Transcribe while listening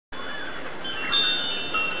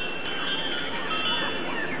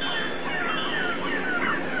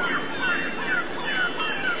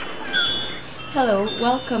Hello,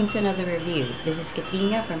 welcome to another review. This is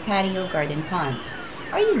Katrina from Patio Garden Ponds.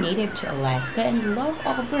 Are you native to Alaska and love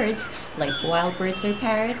all birds like wild birds or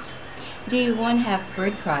parrots? Do you want to have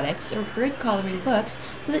bird products or bird coloring books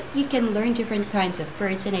so that you can learn different kinds of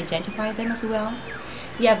birds and identify them as well?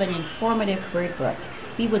 We have an informative bird book.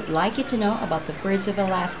 We would like you to know about the birds of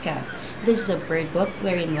Alaska. This is a bird book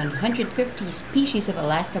wherein 150 species of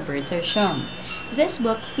Alaska birds are shown. This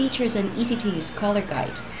book features an easy-to-use color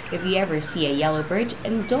guide. If you ever see a yellow bird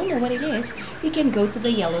and don't know what it is, you can go to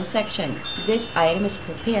the yellow section. This item is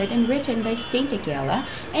prepared and written by Stain Tegela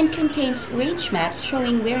and contains range maps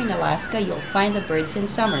showing where in Alaska you'll find the birds in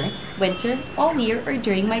summer, winter, all year, or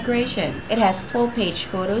during migration. It has full-page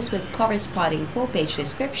photos with corresponding full-page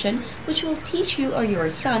description, which will teach you or your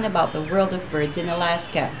son about the world of birds in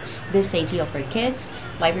Alaska. This is ideal for kids,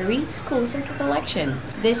 library, schools, or for collection.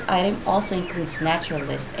 This item also includes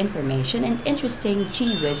naturalist information and interesting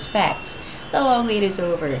gee-whiz facts. The long wait is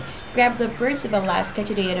over. Grab the Birds of Alaska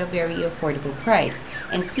today at a very affordable price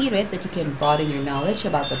and see to it that you can broaden your knowledge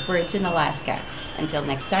about the birds in Alaska. Until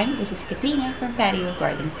next time, this is Katrina from Patio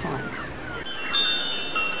Garden Ponds.